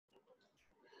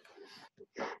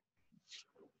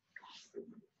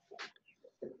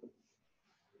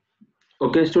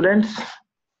Okay, students,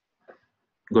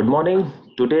 good morning.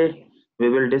 Today we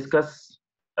will discuss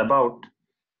about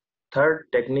third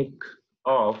technique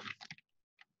of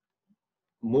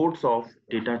modes of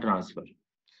data transfer,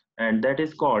 and that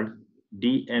is called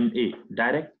DMA,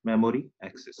 direct memory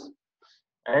access.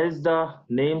 As the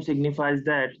name signifies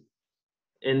that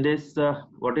in this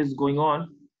what is going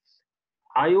on,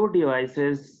 IO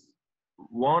devices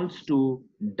wants to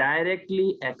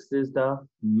directly access the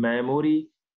memory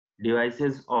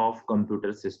devices of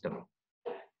computer system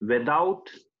without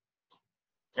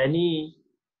any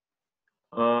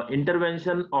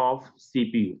intervention of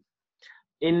CPU.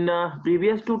 In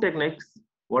previous two techniques,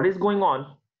 what is going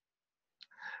on?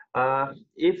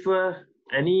 If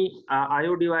any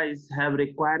IO device have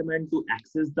requirement to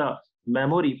access the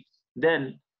memory,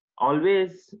 then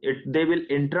always they will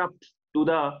interrupt to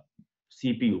the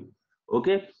CPU.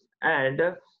 Okay, and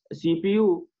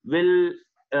CPU will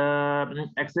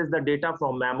access the data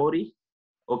from memory.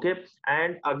 Okay,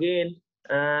 and again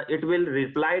it will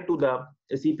reply to the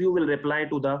CPU will reply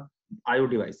to the IO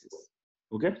devices.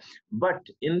 Okay, but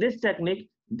in this technique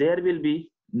there will be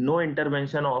no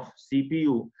intervention of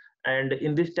CPU, and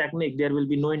in this technique there will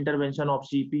be no intervention of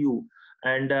CPU,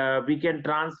 and we can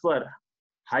transfer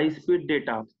high speed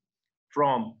data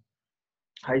from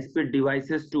high speed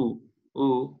devices to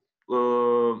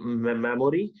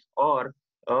memory, or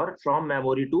from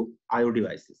memory to IO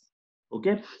devices.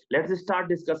 Okay, let's start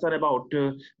discussion about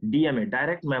DMA,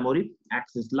 direct memory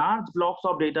access. Large blocks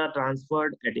of data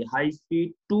transferred at a high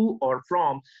speed to or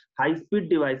from high speed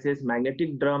devices,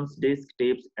 magnetic drums, disk,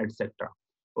 tapes, etc.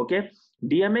 Okay,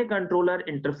 DMA controller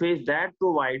interface that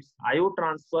provides IO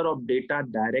transfer of data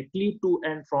directly to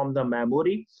and from the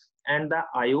memory and the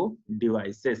IO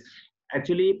devices.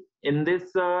 Actually, in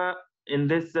DMA,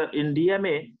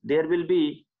 there will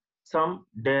be some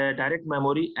direct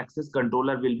memory access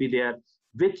controller will be there,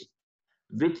 which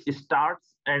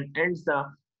starts and ends the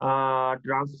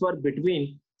transfer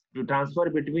between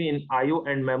IO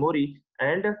and memory,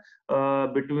 and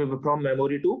between from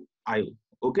memory to IO.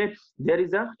 Okay, there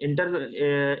is a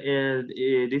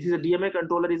this is a DMA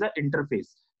controller is a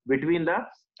interface between the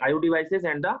IO devices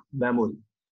and the memory.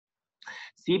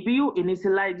 CPU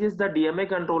initializes the DMA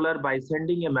controller by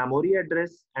sending a memory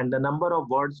address and the number of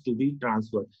words to be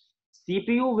transferred.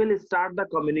 CPU will start the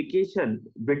communication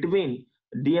between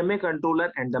DMA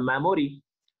controller and the memory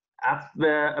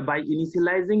by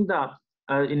initializing the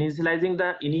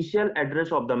initial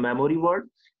address of the memory word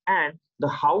and the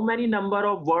how many number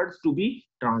of words to be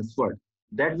transferred.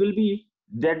 That will be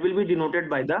denoted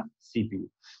by the CPU.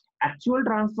 Actual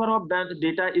transfer of the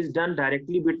data is done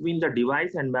directly between the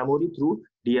device and memory through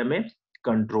DMA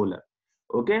controller.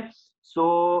 Okay,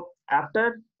 so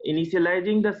after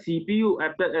initializing the CPU,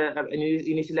 after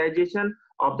initialization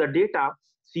of the data,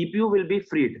 CPU will be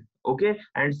freed. Okay,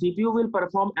 and CPU will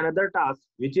perform another task,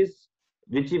 which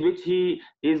he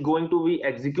is going to be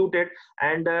executed,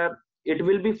 and it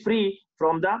will be free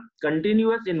from the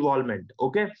continuous involvement.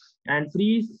 Okay, and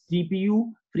freeing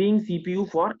CPU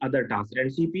for other tasks, and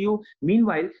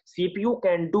meanwhile CPU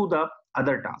can do the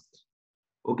other tasks.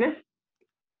 Okay,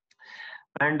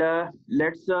 and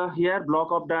let's here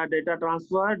block of the data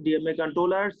transfer, DMA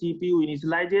controller, CPU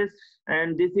initializes,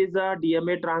 and this is a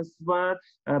DMA transfer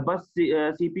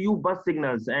CPU bus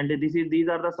signals, and these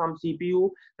are the some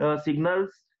CPU signals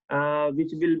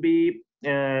which will be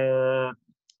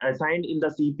assigned in the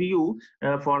CPU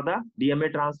for the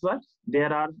DMA transfer.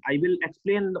 There are, I will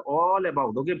explain all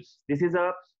about. Okay, this is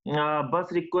a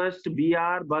bus request,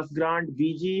 BR, bus grant,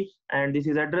 BG, and this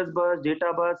is address bus,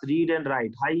 data bus, read and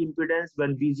write, high impedance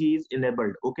when BG is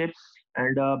enabled. Okay,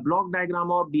 and block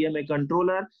diagram of DMA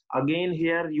controller. Again,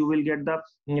 here you will get the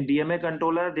DMA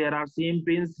controller. There are same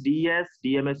pins: DS,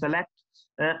 DMA select,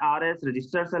 RS,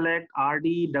 register select,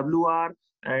 RD, WR,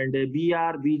 and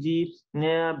BR, BG,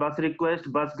 bus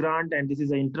request, bus grant, and this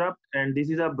is an interrupt, and this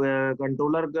is a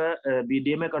controller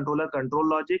DMA controller control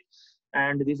logic,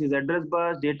 and this is address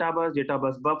bus, data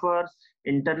bus buffers,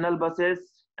 internal buses,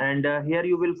 and here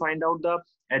you will find out the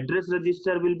address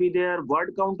register will be there,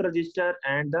 word count register,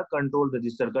 and the control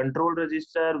register. Control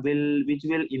register which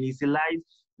will initialize,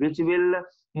 which will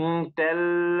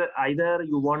tell either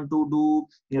you want to do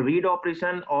read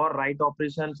operation or write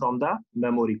operation from the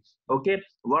memory. Okay,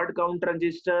 word count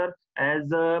register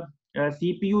as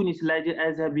CPU initializes,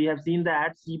 as we have seen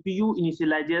that CPU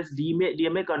initializes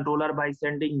DMA controller by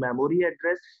sending memory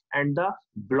address and the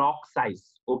block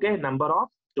size. Okay, number of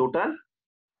total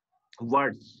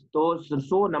words.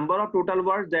 So number of total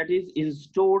words that is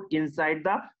stored inside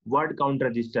the word count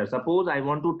register. Suppose I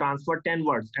want to transfer 10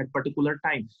 words at particular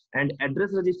time, and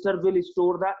address register will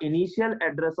store the initial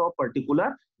address of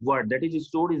particular word that is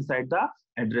stored inside the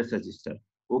address register.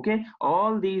 Okay,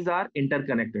 all these are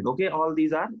interconnected. Okay, all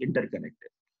these are interconnected.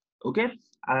 Okay,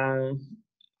 uh,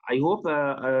 I hope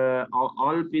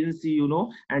all pins you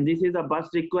know, and this is a bus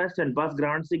request and bus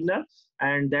grant signal,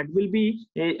 and that will be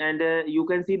and you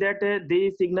can see that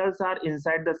these signals are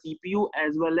inside the CPU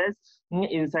as well as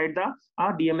inside the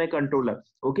DMA controller.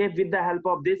 Okay, with the help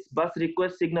of this bus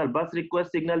request signal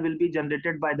will be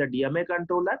generated by the DMA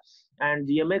controller, and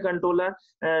DMA controller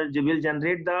will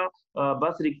generate the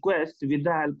bus request with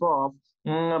the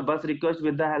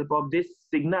help of this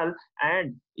signal.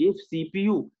 And if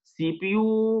CPU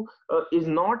is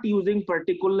not using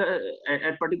particular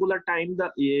at particular time the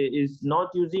is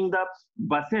not using the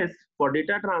buses for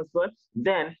data transfer,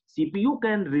 then CPU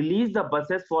can release the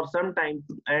buses for some time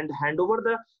and hand over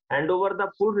the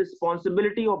full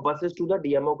responsibility of buses to the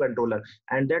DMO controller,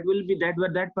 and that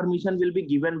permission will be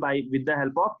given by with the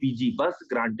help of BG, bus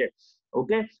granted.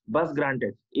 Okay, bus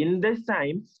granted. In this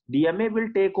time, DMA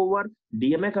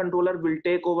controller will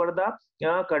take over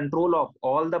the control of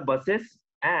all the buses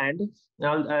and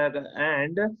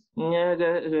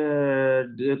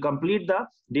complete the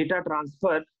data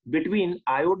transfer between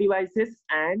IO devices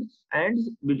and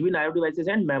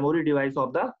memory device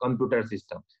of the computer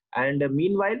system. And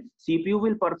meanwhile, CPU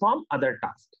will perform other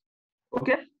tasks.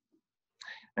 Okay,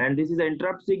 and this is an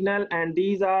interrupt signal, and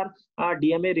these are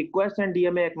DMA request and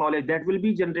DMA acknowledge that will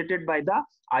be generated by the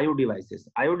IO devices.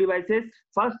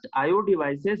 First IO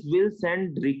devices will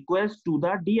send request to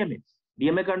the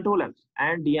DMA controller,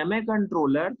 and DMA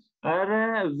controller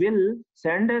will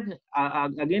send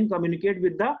again communicate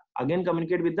with the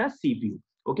CPU.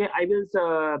 Okay, I will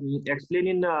explain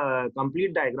in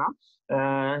complete diagram.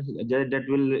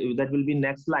 That will be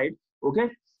next slide. Okay,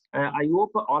 I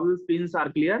hope all pins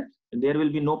are clear. There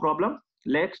will be no problem.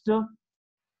 Next,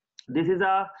 this is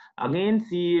again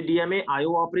DMA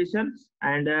IO operation,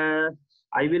 and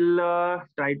I will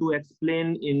try to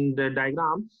explain in the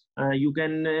diagram. You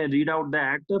can read out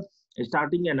that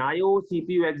starting an IO,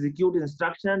 CPU execute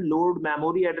instruction, load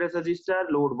memory address register,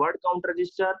 load word count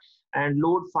register, and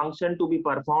load function to be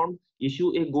performed,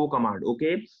 issue a go command.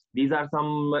 Okay, these are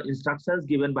some instructions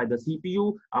given by the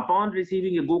CPU. Upon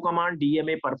receiving a go command,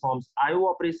 DMA performs IO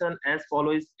operation as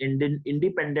follows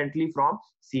independently from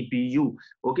CPU.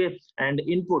 Okay, and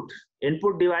input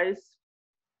device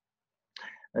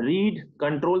read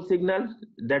control signal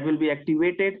that will be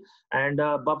activated, and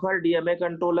buffer DMA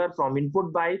controller from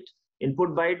input byte.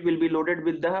 Input byte will be loaded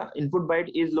with the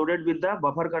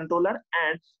buffer controller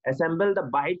and assemble the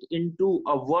byte into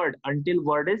a word until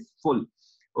word is full.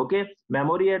 Okay,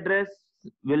 memory address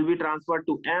will be transferred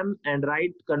to M and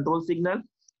write control signal.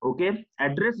 Okay,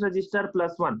 address register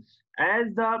 +1.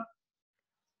 As the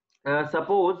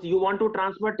suppose you want to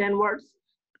transfer 10 words.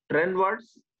 Read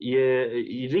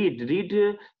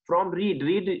from read.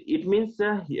 It means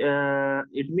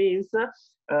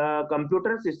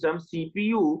computer system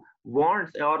CPU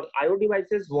wants, or IO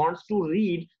devices wants to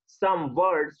read some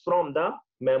words from the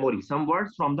memory,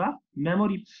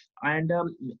 and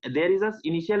there is a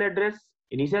initial address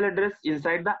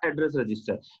inside the address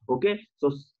register. Okay,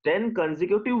 so 10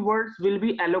 consecutive words will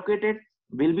be allocated,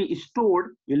 will be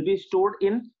stored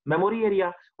in memory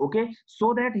area. Okay,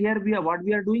 so that here we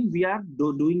are doing the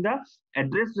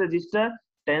address register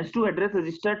tends to address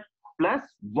register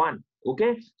 +1.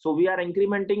 Okay, so we are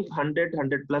incrementing 100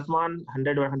 +1,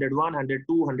 100 101,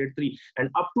 102, 103, and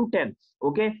up to 10.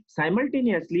 Okay,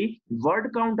 simultaneously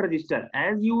word count register,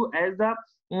 as the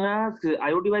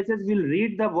IO devices will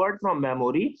read the word from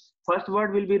memory. First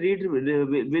word will be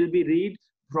read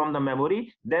from the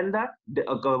memory, then the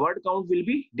word count will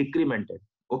be decremented.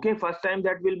 Okay, first time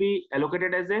that will be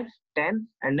allocated as a 10,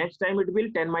 and next time it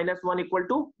will 10 - 1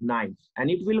 = 9,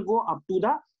 and it will go up to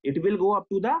the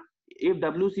if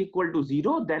W is equal to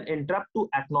 0, then interrupt to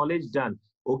acknowledge done.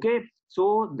 Okay,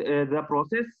 so the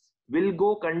process will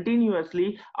go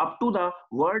continuously up to the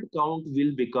word count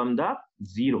will become the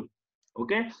 0.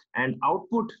 Okay, and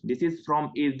output, this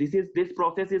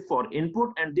process is for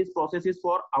input, and this process is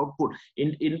for output.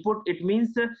 In input, it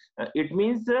means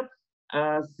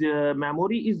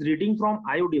memory is reading from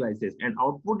IO devices, and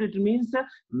output, it means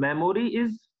memory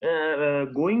is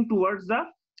going towards the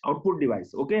output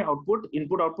device. Okay,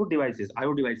 input output devices,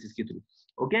 IO devices ke through.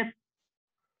 Okay,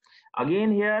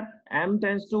 again here M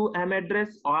tends to M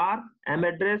address, or M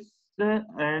address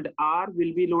and R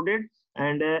will be loaded,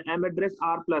 and M address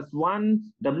R plus 1,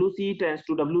 WC tends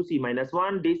to WC minus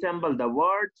 1, disassemble the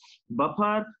word,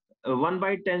 buffer 1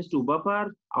 byte tends to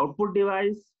buffer, output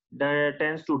device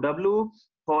tends to W.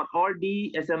 For all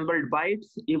deassembled bytes,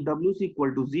 if W is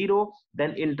equal to 0,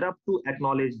 then interrupt to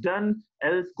acknowledge done,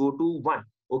 else go to 1.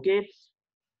 Okay.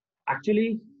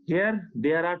 Actually, here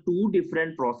there are two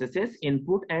different processes,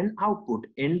 input and output.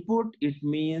 Input, it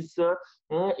means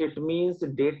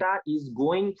data is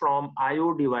going from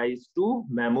IO device to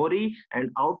memory,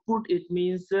 and output, it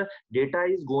means data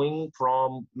is going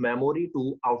from memory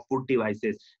to output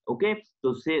devices. Okay,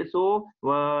 so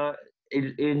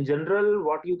in general,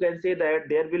 what you can say that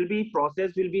there will be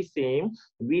process will be same.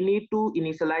 We need to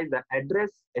initialize the address,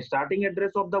 starting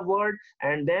address of the word,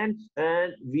 and then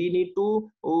we need to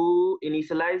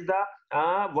initialize the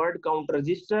word count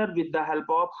register with the help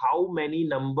of how many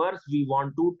numbers we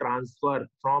want to transfer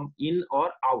from in or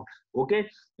out. Okay,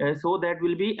 so that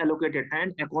will be allocated,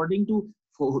 and according to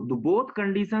both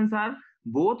conditions are,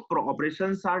 both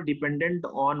operations are dependent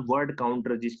on word count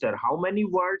register. How many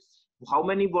words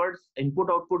input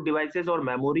output devices or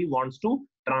memory wants to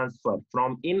transfer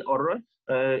from in, or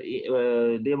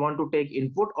they want to take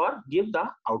input or give the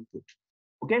output.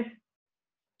 Okay,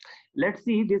 let's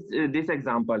see this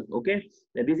example. Okay,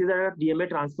 this is a DMA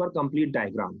transfer complete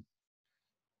diagram.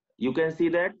 You can see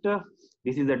that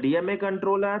this is a DMA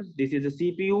controller, this is a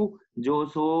CPU.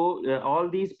 All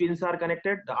these pins are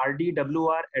connected, the RD,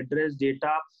 WR, address,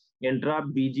 data, interrupt,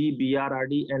 BG, BR,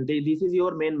 RD, and this is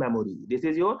your main memory. This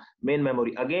is your main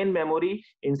memory. Again, memory,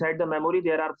 inside the memory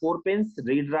there are 4 pins: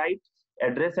 read, write,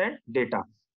 address and data.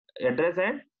 Address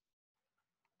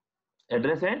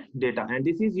and data, and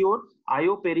this is your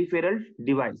IO peripheral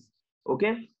device.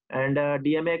 Okay, and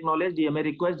DMA acknowledge, DMA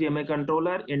request, DMA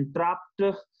controller, interrupt,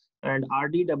 and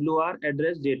RDWR,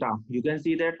 address, data. You can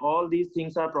see that all these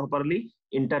things are properly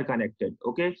interconnected.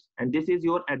 Okay, and this is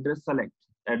your address select,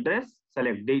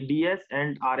 DS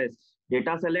and RS,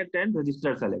 data select and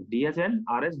register select, DS and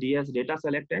RS, DS, data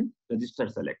select and register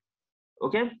select.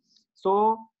 Okay,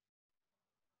 so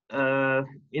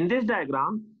in this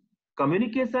diagram,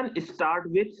 communication start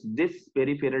with this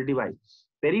peripheral device.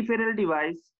 Peripheral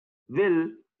device will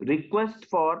request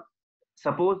for,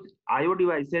 suppose IO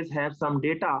devices have some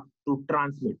data to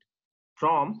transmit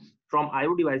from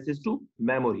IO devices to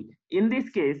memory. In this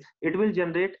case, it will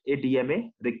generate a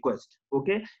DMA request.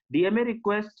 Okay, DMA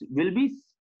request will be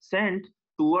sent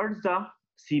towards the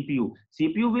CPU.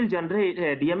 CPU will generate,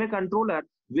 DMA controller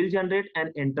will generate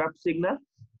an interrupt signal.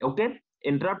 Okay,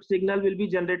 interrupt signal will be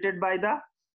generated by the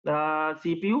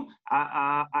CPU.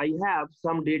 I have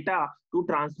some data to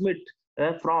transmit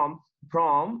from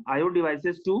IO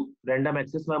devices to random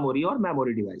access memory or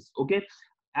memory device. Okay,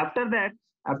 after that,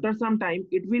 after some time,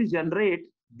 it will generate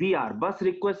BR, bus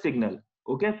request signal.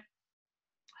 Okay,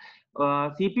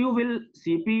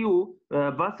 CPU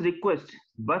bus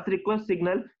request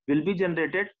signal will be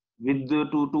generated with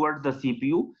towards the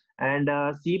CPU, and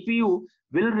CPU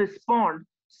will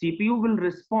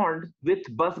respond with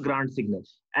bus grant signal.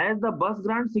 As the bus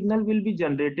grant signal will be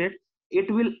generated,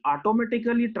 it will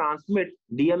automatically transmit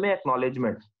DMA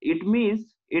acknowledgement. It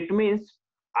means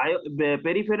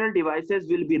peripheral devices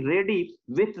will be ready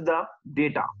with the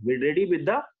data.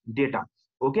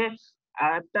 Okay,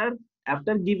 after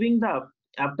giving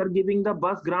the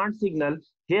bus grant signal,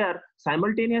 here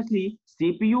simultaneously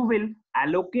CPU will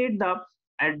allocate the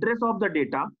address of the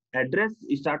data,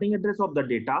 starting address of the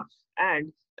data,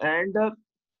 and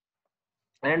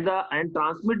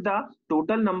transmit the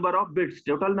total number of bits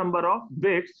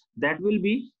that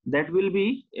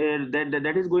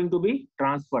is going to be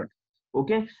transferred.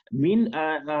 Okay,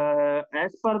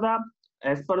 as per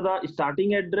the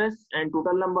starting address and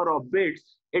total number of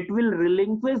bits, it will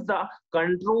relinquish the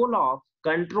control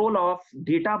of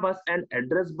data bus and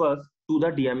address bus to the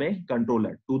DMA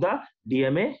controller,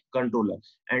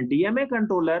 and DMA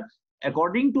controller,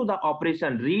 according to the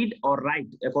operation read or write,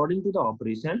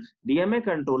 DMA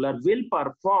controller will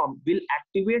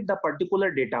activate the particular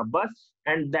data bus,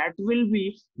 and that will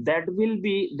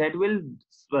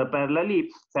parallelly,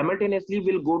 simultaneously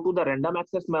will go to the random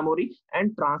access memory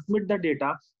and transmit the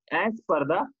data as per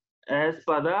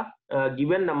the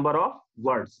given number of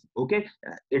words. Okay,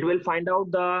 it will find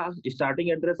out the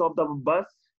starting address of the bus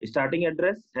starting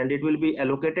address, and it will be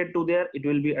allocated to there, it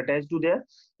will be attached to their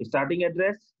starting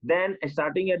address. Then a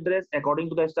starting address, according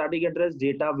to the starting address,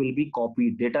 data will be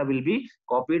copied,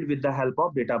 with the help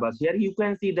of data bus. Here you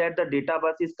can see that the data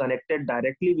bus is connected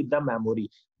directly with the memory,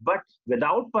 but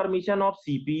without permission of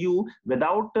CPU,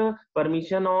 without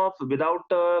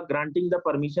granting the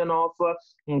permission of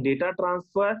data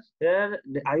transfer,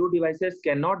 the IO devices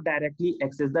cannot directly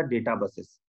access the data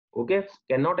buses. Okay,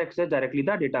 cannot access directly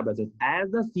the data buses. As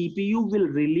the CPU will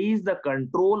release the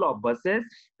control of buses,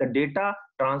 the data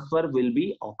transfer will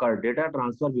be occurred. Data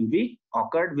transfer will be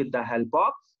occurred with the help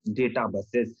of data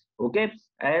buses. Okay,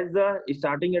 as the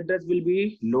starting address will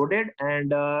be loaded,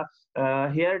 and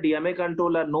here DMA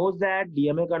controller knows that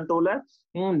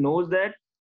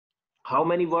how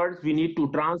many words we need to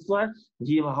transfer.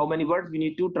 How many words we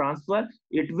need to transfer.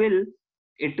 It will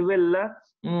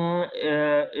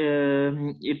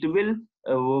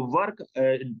work,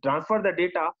 transfer the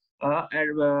data up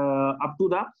to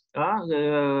the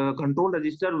control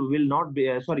register will not be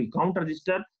count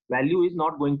register value is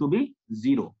not going to be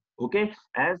 0. Okay,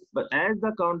 as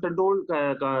the count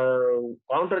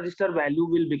register value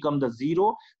will become the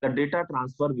 0, the data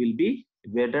transfer will be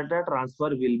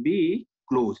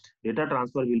closed.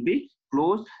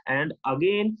 And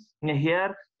again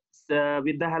here,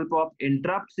 with the help of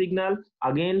interrupt signal,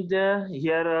 again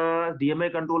here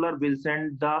DMA controller will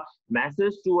send the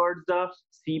message towards the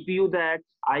CPU that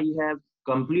I have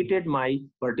completed my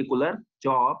particular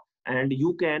job, and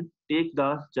you can take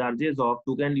the charges of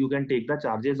you can take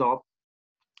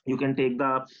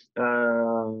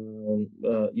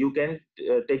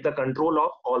the control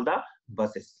of all the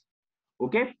buses.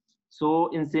 Okay, so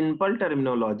in simple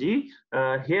terminology,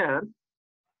 here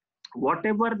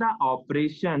whatever the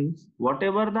operation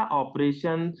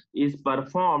is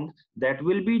performed, that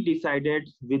will be decided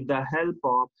with the help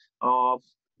of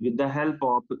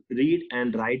read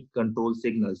and write control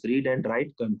signals.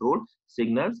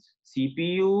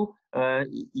 CPU,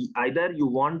 either you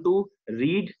want to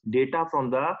read data from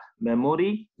the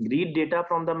memory,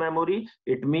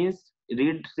 it means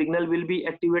read signal will be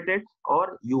activated,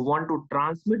 or you want to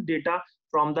transmit data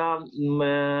from the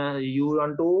you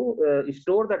want to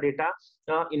store the data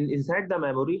inside the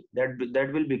memory,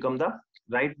 that will become the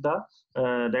write that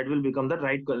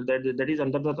is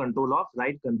under the control of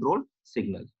write control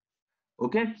signal.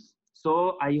 Okay,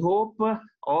 so I hope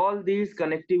all these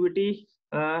connectivity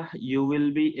you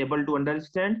will be able to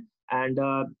understand, and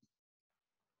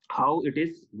how it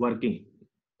is working.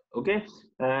 Okay,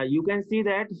 you can see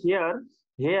that here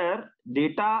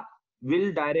data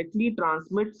will directly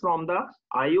transmit from the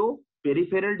IO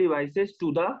peripheral devices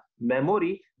to the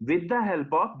memory with the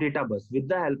help of data bus,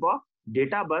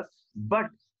 but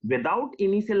without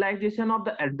initialization of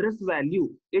the address value,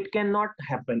 it cannot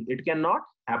happen.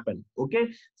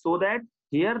 Okay, so that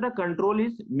here the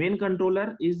main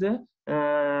controller is a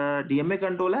DMA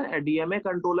controller. A DMA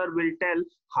controller will tell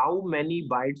how many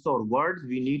bytes or words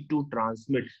we need to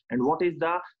transmit, and what is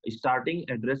the starting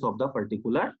address of the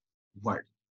particular word.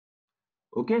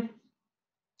 Okay,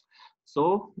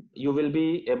 so you will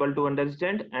be able to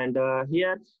understand. And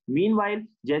here meanwhile,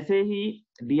 जैसे ही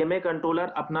DMA controller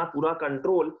अपना पूरा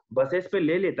control buses पे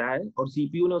ले लेता है, और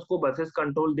CPU ने उसको बसेस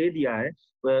कंट्रोल दे दिया है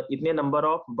इतने number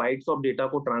of bytes of data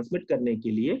को ट्रांसमिट करने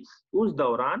के लिए, उस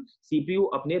दौरान CPU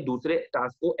अपने दूसरे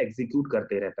टास्क को एग्जीक्यूट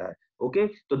करते रहता है. ओके,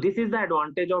 तो this is the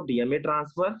advantage of DMA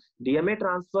transfer. DMA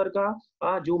transfer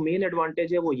का जो मेन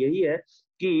एडवांटेज है वो यही है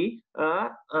कि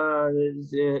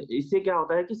इससे क्या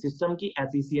होता है कि सिस्टम की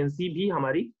एफिशिएंसी भी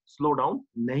हमारी स्लो डाउन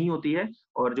नहीं होती है,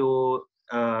 और जो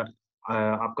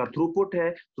आपका थ्रूपुट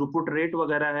रेट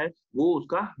वगैरह है वो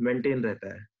उसका मेंटेन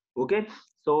रहता है. ओके,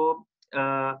 सो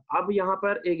अब यहाँ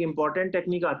पर एक इंपॉर्टेंट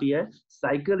टेक्निक आती है,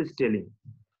 cycle stealing.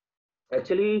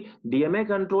 Actually, DMA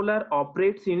controller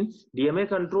operates in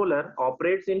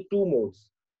two modes.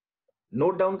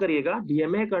 Note down करिएगा,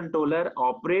 DMA controller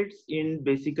operates in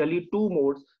basically two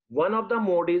modes. One of the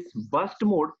mode is burst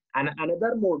mode and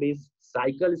another mode is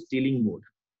cycle stealing mode.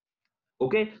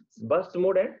 Okay, burst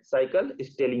mode and cycle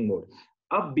stealing mode.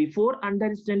 Before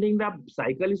understanding the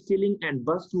cycle stealing and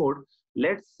burst mode,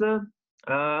 let's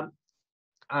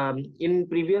in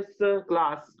previous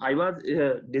class I was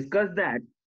discussed that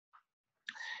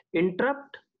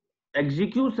interrupt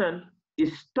execution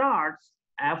starts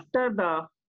after the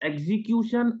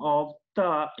execution of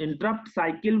the interrupt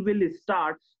cycle will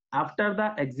start after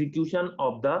the execution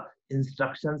of the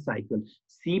instruction cycle.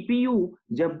 CPU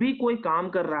जब भी कोई काम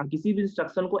कर रहा, किसी भी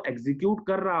instruction को execute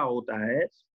कर रहा होता है,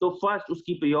 तो फर्स्ट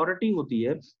उसकी प्रायोरिटी होती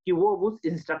है कि वो उस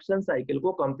इंस्ट्रक्शन साइकिल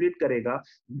को कंप्लीट करेगा,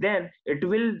 then it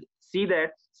will see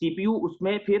that CPU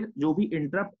उसमें फिर जो भी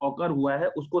इंटरप्ट ऑकर हुआ है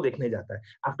उसको देखने जाता है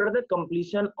after the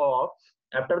completion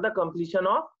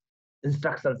of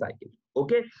instruction cycle.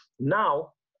 Okay, now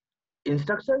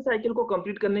instruction cycle को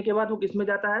कंप्लीट करने के बाद वो किसमें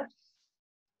जाता है,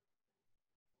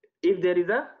 if there is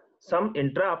a some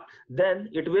interrupt, then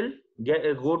it will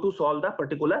go to solve the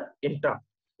particular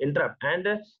interrupt and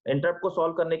interrupt को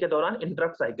solve करने के दौरान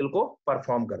interrupt साइकिल को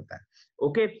परफॉर्म करता है।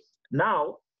 ओके,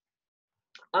 नाउ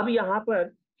अब यहां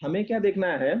पर हमें क्या देखना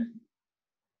है,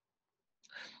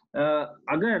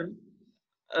 अगर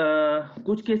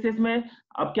कुछ केसेस में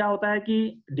अब क्या होता है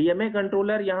कि डीएमए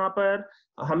कंट्रोलर यहाँ पर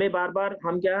हमें बार बार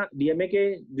हम क्या डीएमए के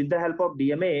with the help of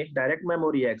DMA direct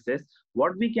memory access,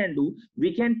 what we can do,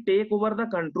 we can take over the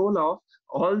control of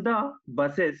all the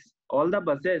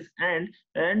buses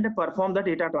and perform the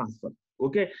data transfer.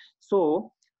 Okay,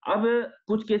 सो अब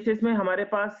कुछ cases में हमारे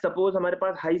पास सपोज हमारे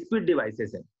पास high speed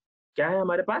devices है, क्या है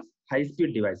हमारे पास high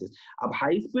speed devices. अब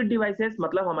हाई स्पीड डिवाइसेस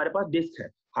मतलब हमारे पास डिस्क है,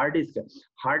 हार्ड डिस्क है,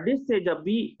 हार्ड डिस्क से जब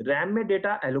भी रैम में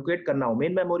डेटा एलोकेट करना हो,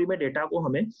 मेन मेमोरी में डेटा को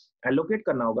हमें एलोकेट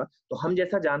करना होगा, तो हम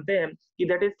जैसा जानते हैं कि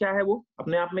दैट इज क्या है, वो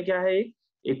अपने आप में क्या है,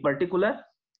 एक पर्टिकुलर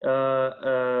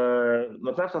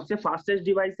मतलब सबसे फास्टेस्ट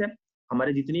डिवाइस है,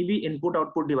 हमारे जितनी भी इनपुट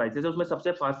आउटपुट डिवाइसेस है उसमें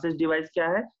सबसे फास्टेस्ट डिवाइस क्या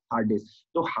है, हार्ड डिस्क।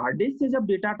 तो हार्ड डिस्क से जब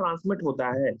डेटा ट्रांसमिट होता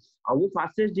है और वो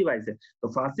फास्टेस्ट डिवाइस है, तो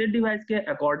फास्टेस्ट डिवाइस के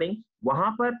अकॉर्डिंग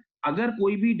वहां पर अगर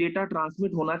कोई भी डेटा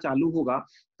ट्रांसमिट होना चालू होगा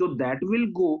तो that will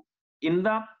go in the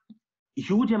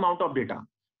huge amount of data.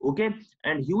 Okay,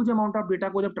 and huge amount of data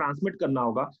को जब ट्रांसमिट करना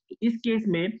होगा तो इस केस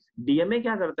में डीएमए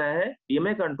क्या करता है,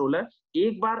 डीएमए कंट्रोलर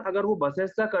एक बार अगर वो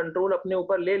बसेस का कंट्रोल अपने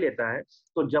ऊपर ले लेता है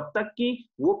तो जब तक कि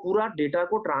वो पूरा डेटा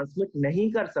को ट्रांसमिट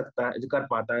नहीं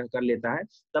कर लेता है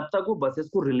तब तक वो बसेस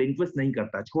को रिलिंक्विश नहीं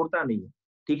करता, छोड़ता नहीं है।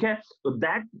 ठीक है, तो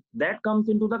that comes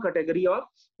into the category of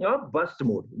bast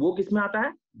mode. वो किस में आता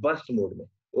है, बस्ट मोड में।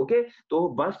 ओके, तो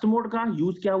बस्ट मोड का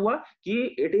यूज क्या हुआ कि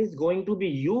it is going to be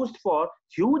used for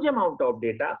huge amount of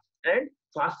data and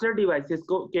faster devices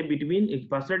को के बिटवीन,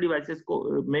 फास्टर डिवाइसेस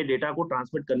को में डेटा को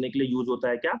ट्रांसमिट करने के लिए यूज होता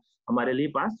है क्या, हमारे लिए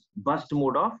पास bast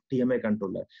mode of DMA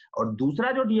controller. और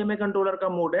दूसरा जो डीएमए कंट्रोलर का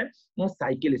मोड है वो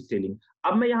साइकिल स्टेलिंग।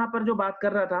 अब मैं यहाँ पर जो बात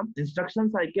कर रहा था इंस्ट्रक्शन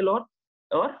साइकिल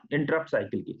और इंटरप्ट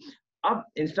साइकिल की, अब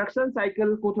इंस्ट्रक्शन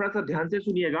साइकिल को थोड़ा सा ध्यान से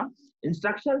सुनिएगा।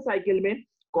 इंस्ट्रक्शन साइकिल में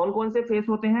कौन कौन से फेस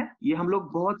होते हैं, ये हम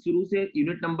लोग बहुत शुरू से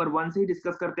यूनिट नंबर 1 से ही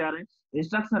डिस्कस करते आ रहे हैं।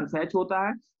 इंस्ट्रक्शन फेच होता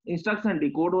है, इंस्ट्रक्शन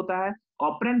डिकोड होता है,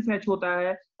 ऑपरेंड फेच होता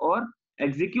है और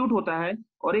एग्जीक्यूट होता है,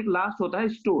 और एक लास्ट होता है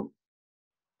स्टोर।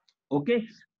 ओके,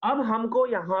 अब हमको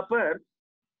यहाँ पर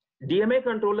डीएमए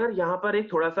कंट्रोलर यहाँ पर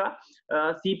एक थोड़ा सा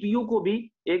सीपीयू को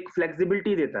भी एक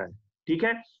फ्लेक्सिबिलिटी देता है। ठीक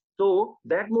है, so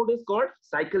that mode is called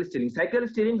cycle stealing. Cycle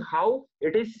stealing, how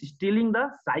it is stealing the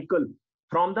cycle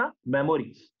from the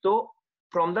memory, so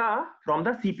from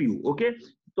the CPU. okay,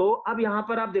 तो अब यहाँ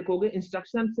पर आप देखोगे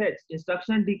instruction fetch,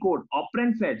 instruction decode,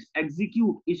 operand fetch,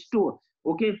 execute, store.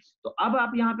 Okay, तो अब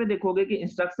आप यहाँ पे देखोगे कि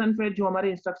इंस्ट्रक्शन फेच जो हमारे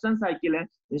इंस्ट्रक्शन साइकिल है,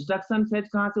 इंस्ट्रक्शन फेच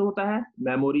कहाँ से होता है,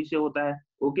 मेमोरी से होता है।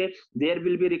 Okay, there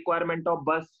will be requirement of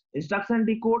बस। Instruction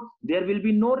decode, there will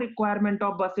be no requirement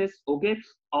of buses. Okay,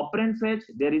 operand fetch,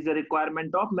 there is a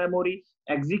requirement of memory.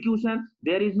 execution,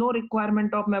 there is no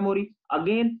requirement of memory.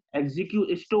 Again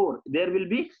execute, store, there will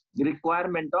be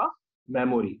requirement of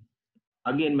memory,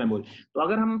 again memory. तो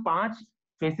अगर हम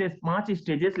 5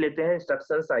 stages लेते हैं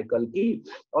instruction cycle की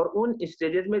और उन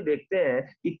stages में देखते हैं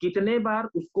कि कितने बार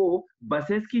उसको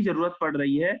बसेस की जरूरत पड़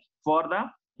रही है फॉर द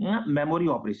मेमोरी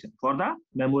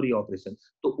ऑपरेशन,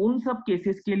 तो उन सब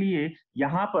केसेस के लिए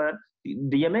यहाँ पर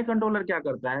डीएमए कंट्रोलर क्या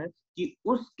करता है कि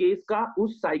उस केस का,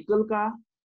 उस साइकिल का,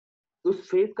 उस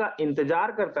फेज का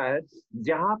इंतजार करता है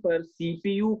जहां पर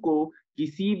सीपीयू को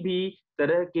किसी भी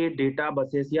तरह के डेटा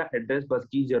बसेस या एड्रेस बस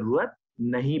की जरूरत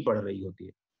नहीं पड़ रही होती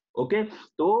है। ओके,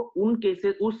 तो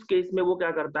उस केस में वो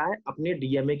क्या करता है, अपने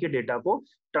डीएमए के डेटा को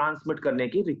ट्रांसमिट करने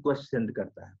की रिक्वेस्ट सेंड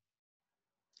करता है,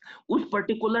 उस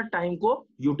पर्टिकुलर टाइम को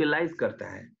यूटिलाइज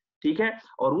करता है। ठीक है,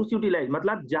 और उस यूटिलाइज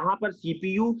मतलब जहां पर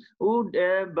सीपीयू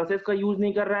बसेस का यूज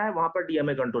नहीं कर रहा है वहां पर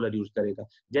डीएमए कंट्रोलर यूज करेगा।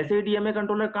 जैसे ही डीएमए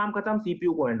कंट्रोलर काम खत्म,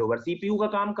 सीपीयू को हैंड ओवर, सीपीयू का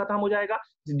काम खत्म हो जाएगा,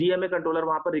 डीएमए कंट्रोलर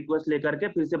वहां पर रिक्वेस्ट लेकर के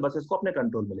फिर से बसेस को अपने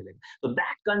कंट्रोल में ले लेगा। तो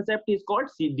that concept is called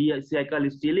cycle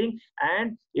stealing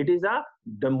and it is a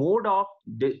mode of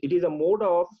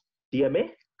DMA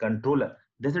controller.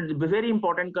 This is very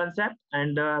important concept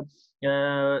and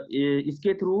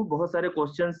इसके थ्रू बहुत सारे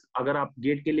क्वेश्चंस अगर आप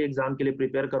गेट के लिए, एग्जाम के लिए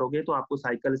प्रिपेयर करोगे तो आपको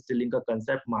साइकिल स्टीलिंग का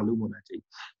कंसेप्ट मालूम होना चाहिए।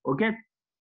 ओके,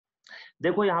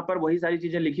 देखो यहाँ पर वही सारी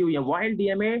चीजें लिखी हुई है। While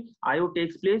DMA IO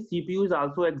takes place, CPU is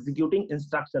also executing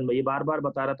instruction. मैं ये बार बार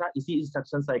बता रहा था, इसी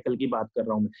इंस्ट्रक्शन साइकिल की बात कर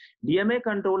रहा हूँ मैं। DMA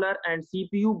controller and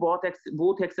CPU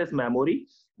both access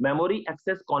memory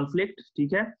access conflict,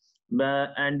 ठीक है,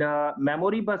 and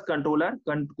memory bus controller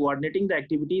coordinating the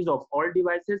activities of all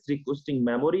devices requesting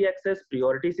memory access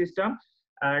priority system,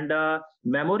 and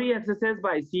memory accesses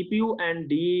by CPU and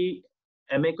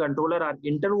DMA controller are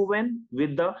interwoven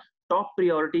with the top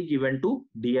priority given to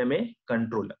DMA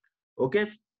controller. Okay,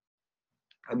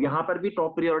 अब यहाँ पर भी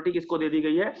top priority किसको दे दी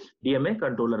गई है? DMA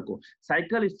controller को।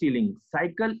 Cycle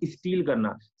steel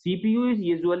करना, CPU is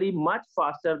usually much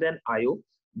faster than IO,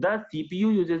 the CPU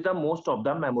uses the most of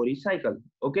the memory cycle.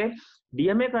 Okay,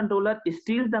 DMA controller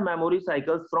steals the memory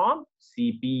cycles from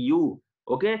CPU.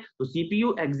 Okay, तो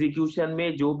CPU execution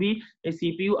में जो भी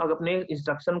CPU अपने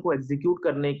instruction को execute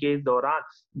करने के दौरान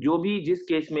जो भी जिस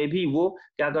केस में भी वो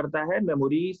क्या करता है,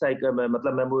 मेमोरी साइकिल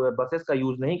मतलब बसेस का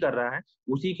यूज नहीं कर रहा है,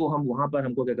 उसी को हम वहां पर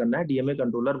हमको क्या करना है, डीएमए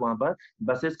कंट्रोलर वहां पर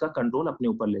बसेस का कंट्रोल अपने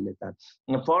ऊपर ले लेता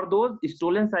है। For those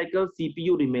stolen cycle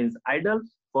CPU remains idol,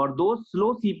 for those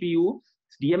slow CPU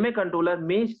DMA controller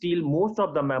may steal most of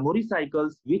the memory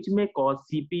cycles, which may cause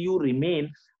CPU remain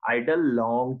idle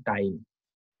long time.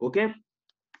 Okay.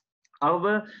 अब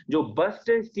जो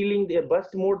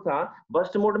bast mode था,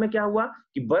 bast mode में क्या हुआ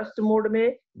कि bast mode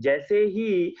में जैसे ही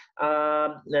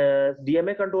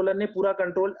DMA controller ने पूरा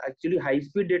control, actually high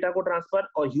speed data को ट्रांसफर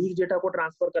और ह्यूज डेटा को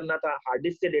ट्रांसफर करना था, हार्ड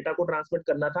डिस्क से डेटा को ट्रांसमिट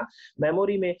करना था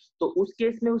मेमोरी में, तो उस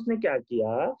केस में उसने क्या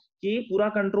किया कि पूरा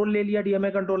कंट्रोल ले लिया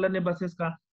डीएमए कंट्रोलर ने बसेस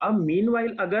का। अब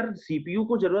मीनवाइल अगर सीपीयू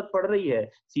को जरूरत पड़ रही है,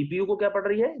 सीपीयू को क्या पड़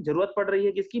रही है, जरूरत पड़ रही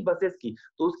है किसकी, बसेस की,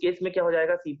 तो उस केस में क्या हो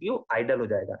जाएगा, सीपीयू आइडल हो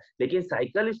जाएगा। लेकिन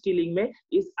साइकिल स्टीलिंग में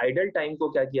इस आइडल टाइम को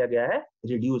क्या किया गया है,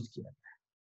 रिड्यूस किया गया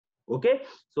है। Okay,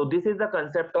 so this is the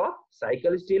concept of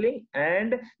cycle stealing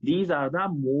and these are the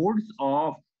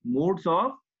modes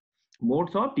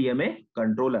of DMA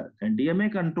controller. And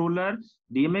DMA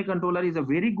controller is a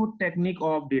very good technique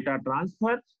of data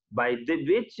transfer by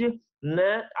which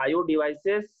IO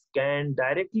devices can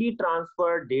directly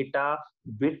transfer data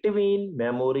between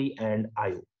memory and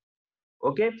IO.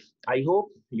 Okay, I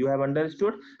hope you have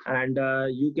understood, and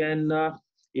you can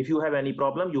if you have any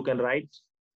problem you can write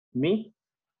me.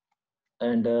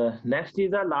 And next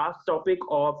is the last topic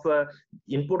of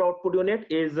input output unit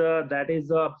is that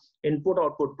is input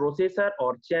output processor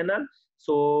or channel.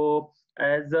 So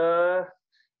as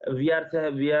we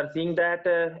are seeing that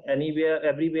anywhere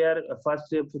everywhere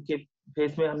first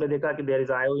phase में हमने देखा कि there is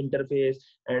IO interface,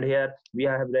 and here we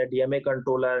have the DMA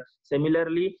controller.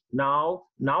 Similarly,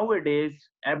 nowadays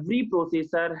every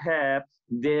processor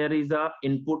there is a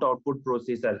input output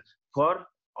processor for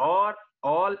or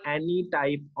all any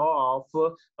type of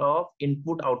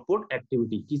input output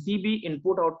activity. किसी भी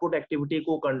input output activity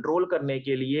को control करने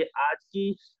के लिए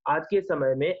आज के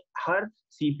समय में हर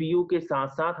CPU के साथ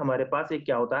साथ हमारे पास एक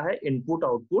क्या होता है, इनपुट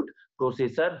आउटपुट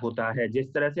प्रोसेसर होता है।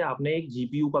 जिस तरह से आपने एक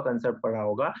GPU का कंसेप्ट पढ़ा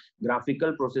होगा,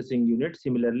 graphical processing unit,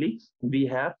 similarly we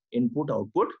have input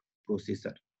output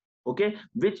processor, okay,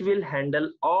 which will handle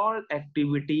all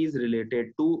activities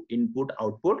related to input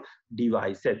output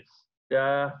devices.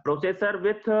 Processor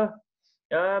with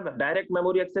direct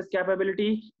memory access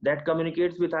capability that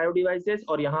communicates with IO devices,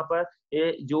 और यहाँ पर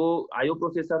जो IO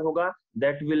processor होगा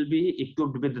that will be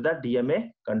equipped with the DMA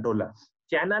controller.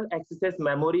 Channel accesses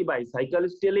memory by cycle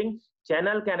stealing.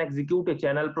 Channel can execute a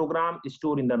channel program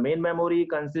stored in the main memory,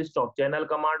 consists of channel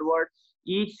command word.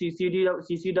 Each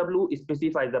CCW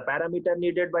specifies the parameter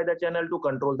needed by the channel to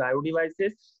control the IO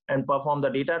devices and perform the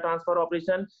data transfer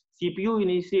operation. CPU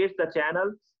initiates the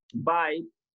channel by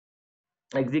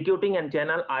executing a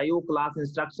channel IO class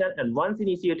instruction, and once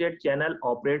initiated, channel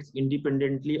operates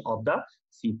independently of the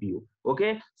CPU.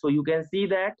 Okay, so you can see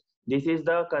that this is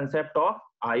the concept of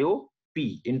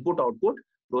IOP, input output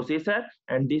processor,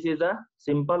 and this is a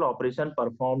simple operation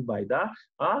performed by the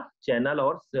channel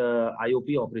or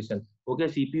IOP operation. Okay,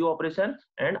 CPU operation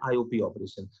and IOP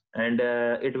operation, and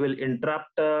it will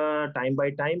interrupt time by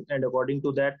time, and according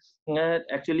to that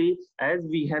actually, as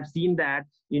we have seen that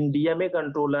in DMA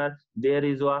controller there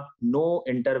is no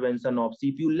intervention of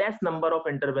CPU, less number of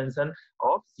intervention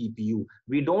of CPU.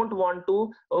 We don't want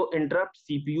to interrupt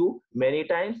CPU many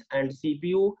times, and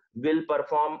CPU will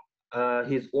perform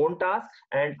his own task,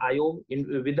 and IO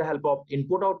with the help of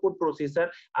input output processor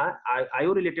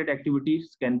IO related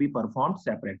activities can be performed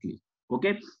separately.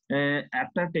 Okay,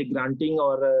 after granting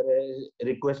or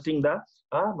requesting the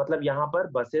मतलब यहाँ पर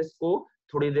buses को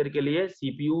थोड़ी देर के लिए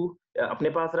CPU अपने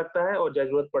पास रखता है, और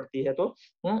जरूरत पड़ती है तो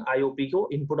IOP को,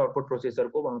 इनपुट आउटपुट प्रोसेसर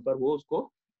को, वहां पर वो उसको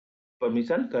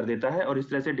परमिशन कर देता है, और इस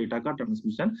तरह से डेटा का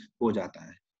ट्रांसमिशन हो जाता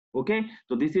है। Okay,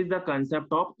 so this is the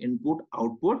concept of input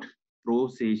output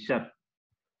processor.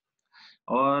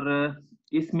 और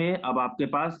इसमें अब आपके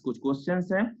पास कुछ क्वेश्चंस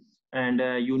हैं and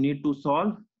you need to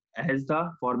solve as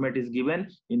the format is given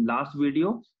in last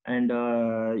video, and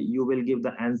you will give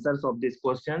the answers of these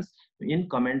questions in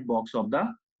comment box of the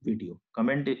video,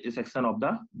 comment section of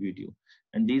the video.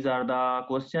 And these are the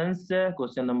questions.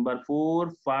 Question number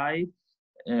 4, 5.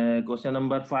 Question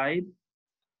number 5,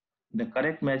 the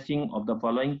correct matching of the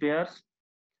following pairs.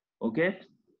 Okay,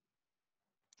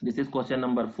 this is question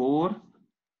number 4.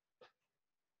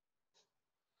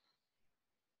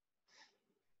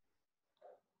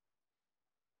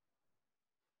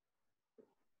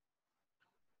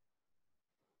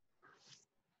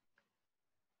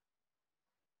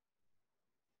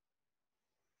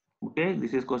 Okay,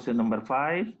 this is question number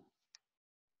 5.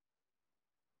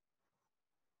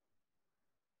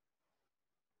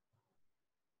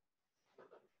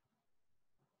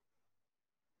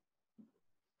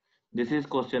 This is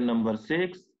question number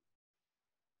 6.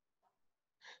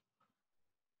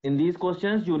 In these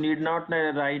questions, you need not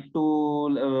write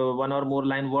to one or more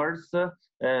line words,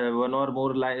 one or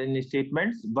more line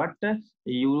statements, but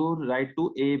you write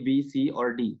to A, B, C,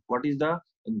 or D. What is the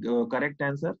correct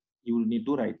answer? You need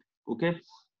to write. Okay.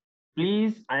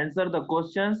 Please answer the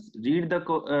questions. Read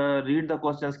the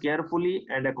questions carefully,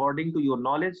 and according to your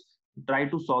knowledge, try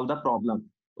to solve the problem.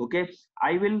 Okay.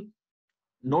 I will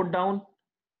note down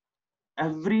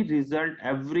every result,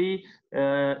 every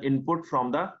input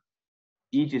from the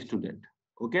each student.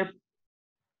 Okay.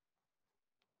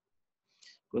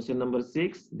 Question number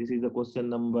 6. This is the question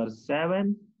number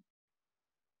 7,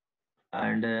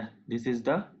 and this is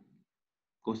the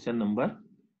question number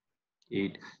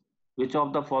 8. Which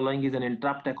of the following is an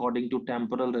interrupt according to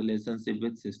temporal relationship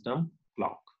with system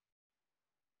clock?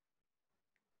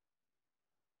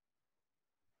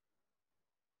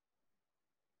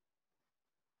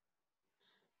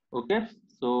 Okay,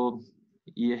 so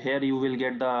here you will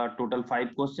get the total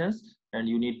 5 questions, and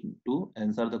you need to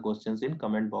answer the questions in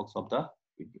comment box of the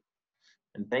video.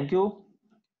 And thank you.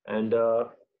 And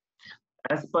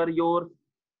as per your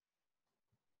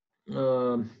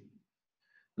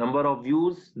number of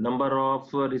views, number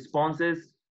of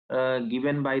responses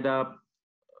given by the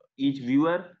each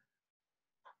viewer,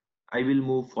 I will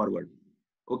move forward.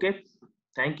 Okay,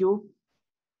 thank you.